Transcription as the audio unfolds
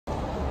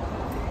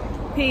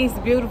Peace,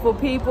 beautiful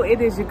people.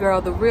 It is your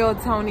girl, the real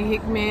Tony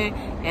Hickman,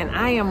 and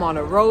I am on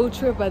a road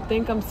trip. I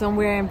think I'm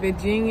somewhere in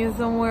Virginia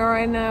somewhere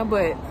right now,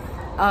 but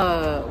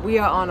we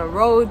are on a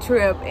road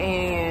trip,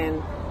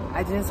 and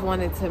I just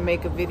wanted to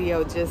make a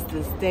video just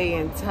to stay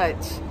in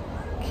touch,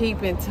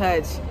 keep in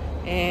touch,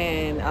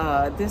 and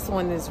this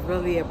one is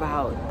really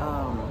about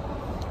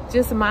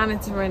just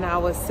monitoring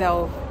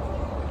ourselves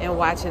and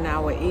watching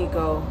our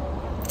ego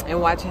and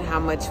watching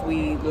how much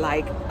we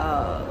like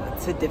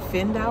to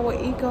defend our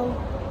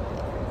ego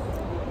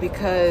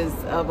because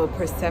of a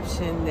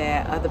perception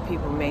that other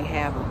people may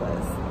have of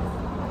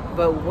us.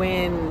 But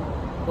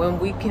when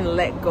we can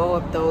let go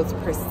of those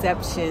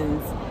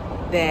perceptions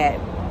that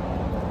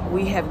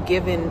we have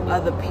given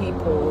other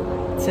people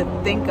to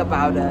think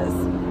about us,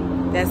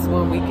 that's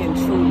when we can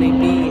truly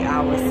be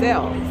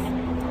ourselves.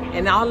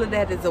 And all of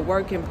that is a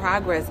work in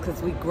progress because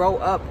we grow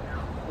up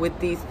with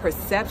these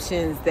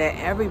perceptions that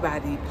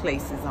everybody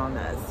places on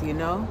us, you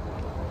know?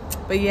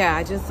 But yeah,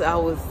 I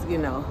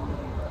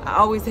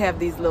always have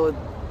these little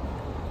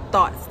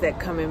thoughts that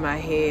come in my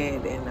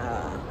head, and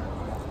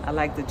I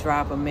like to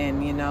drop them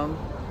in, you know?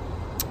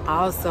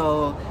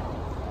 Also,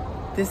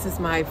 this is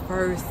my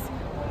first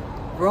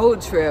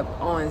road trip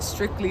on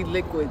strictly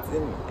liquids,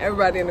 and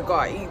everybody in the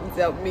car eating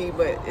except me,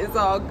 but it's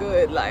all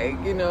good, like,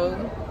 you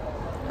know?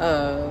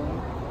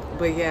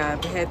 But yeah,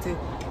 I've had to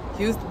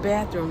use the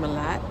bathroom a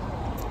lot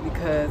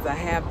because I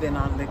have been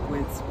on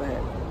liquids, but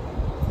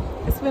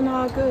it's been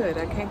all good.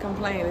 I can't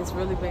complain. It's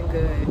really been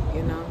good,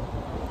 you know?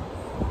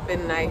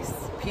 Been nice,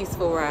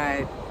 peaceful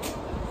ride,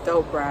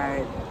 dope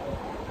ride.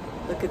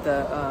 Look at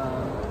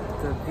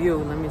the view.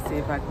 Let me see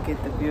if I can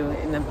get the view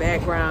in the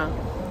background.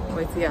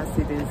 Wait till y'all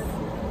see this.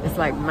 It's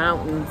like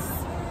mountains.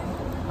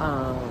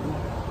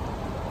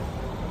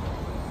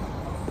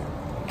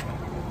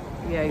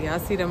 Yeah, y'all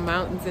see the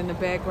mountains in the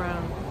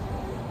background?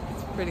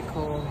 It's pretty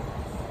cool.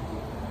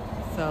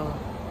 So,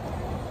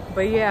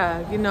 but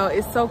yeah, you know,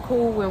 it's so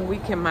cool when we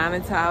can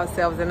monitor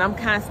ourselves, and I'm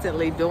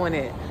constantly doing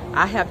it.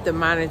 I have to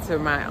monitor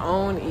my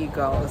own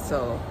ego.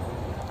 So,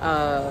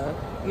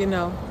 you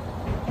know,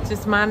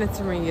 just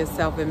monitoring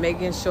yourself and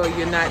making sure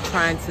you're not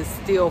trying to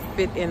still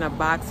fit in a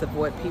box of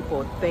what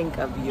people think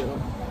of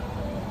you.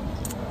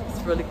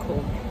 It's really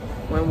cool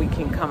when we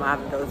can come out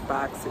of those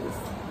boxes.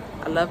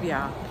 I love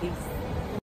y'all. Peace.